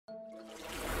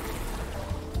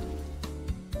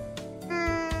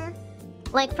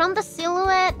Like from the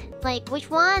silhouette, like which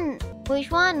one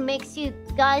makes you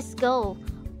guys go,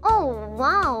 oh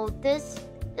wow, this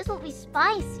will be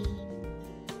spicy.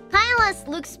 Kyla's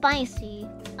looks spicy.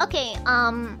 Okay,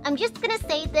 I'm just gonna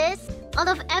say this. Out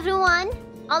of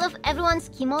everyone's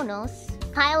kimonos,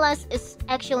 Kyla's is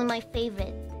actually my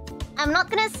favorite. I'm not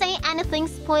gonna say anything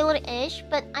spoiler-ish,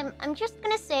 but I'm just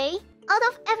gonna say, out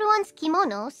of everyone's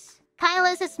kimonos,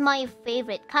 Kyla's is my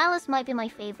favorite. Kyla's might be my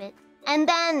favorite. And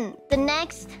then the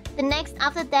next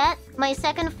after that, my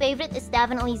second favorite is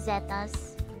definitely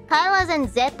Zeta's. Kyla's and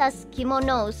Zeta's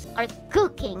kimonos are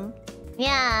cooking.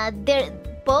 Yeah, they're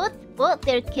both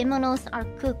their kimonos are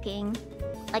cooking.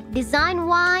 Like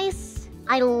design-wise,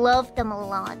 I love them a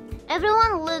lot.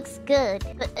 Everyone looks good,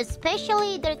 but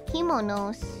especially their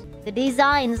kimonos. The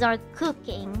designs are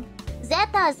cooking.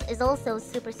 Zeta's is also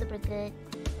super good.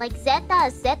 Like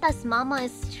Zeta's mama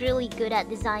is really good at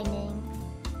designing.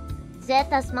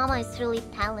 Zeta's mama is really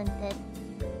talented.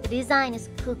 The design is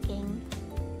cooking.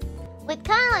 With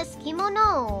Kyla's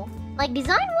kimono, like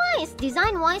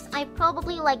design-wise, I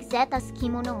probably like Zeta's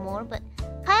kimono more, but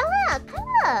Kyla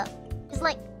is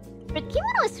like, her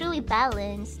kimono is really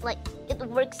balanced. Like, it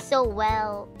works so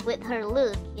well with her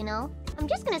look, you know? I'm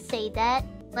just gonna say that.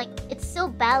 Like, it's so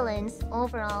balanced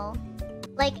overall.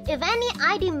 Like, if any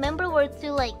ID member were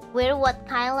to like wear what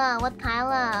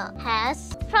Kyla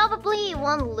has, probably it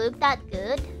won't look that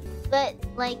good. But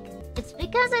like, it's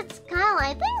because it's Kyla.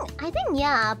 I think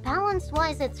yeah,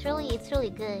 balance-wise, it's really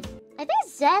good. I think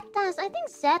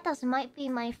Zeta's might be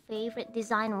my favorite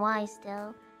design-wise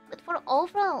though. But for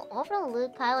overall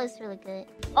look, Kyla is really good.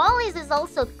 Ollie's is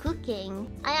also cooking.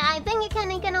 I think you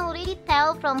can already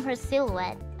tell from her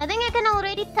silhouette. But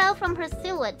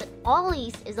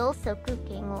Ollie's is also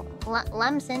cooking.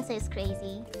 Lam Sensei is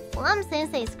crazy.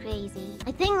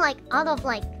 I think like out of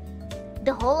like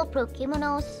the whole of Pro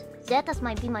Kimonos, Zeta's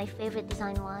might be my favorite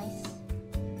design-wise.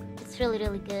 It's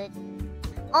really good.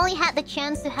 Ollie had the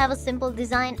chance to have a simple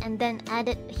design and then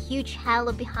added a huge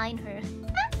halo behind her.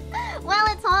 Well,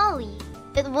 it's Ollie.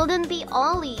 It wouldn't be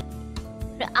Ollie.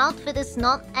 Her outfit is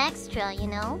not extra, you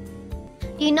know?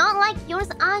 Do you not like yours,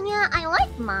 Anya? I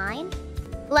like mine.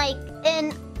 Like,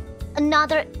 in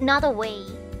another way.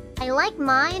 I like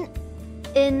mine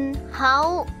in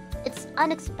how it's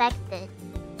unexpected.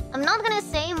 I'm not gonna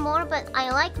say more, but I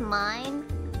like mine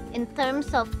in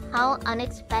terms of how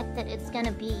unexpected it's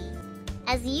gonna be.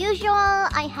 As usual,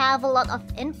 I have a lot of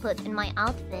input in my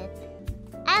outfit.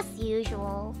 As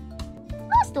usual.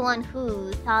 Who's the one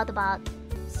who thought about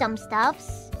some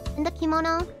stuffs in the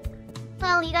kimono?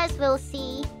 Well, you guys will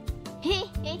see.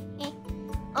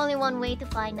 Only one way to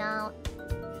find out.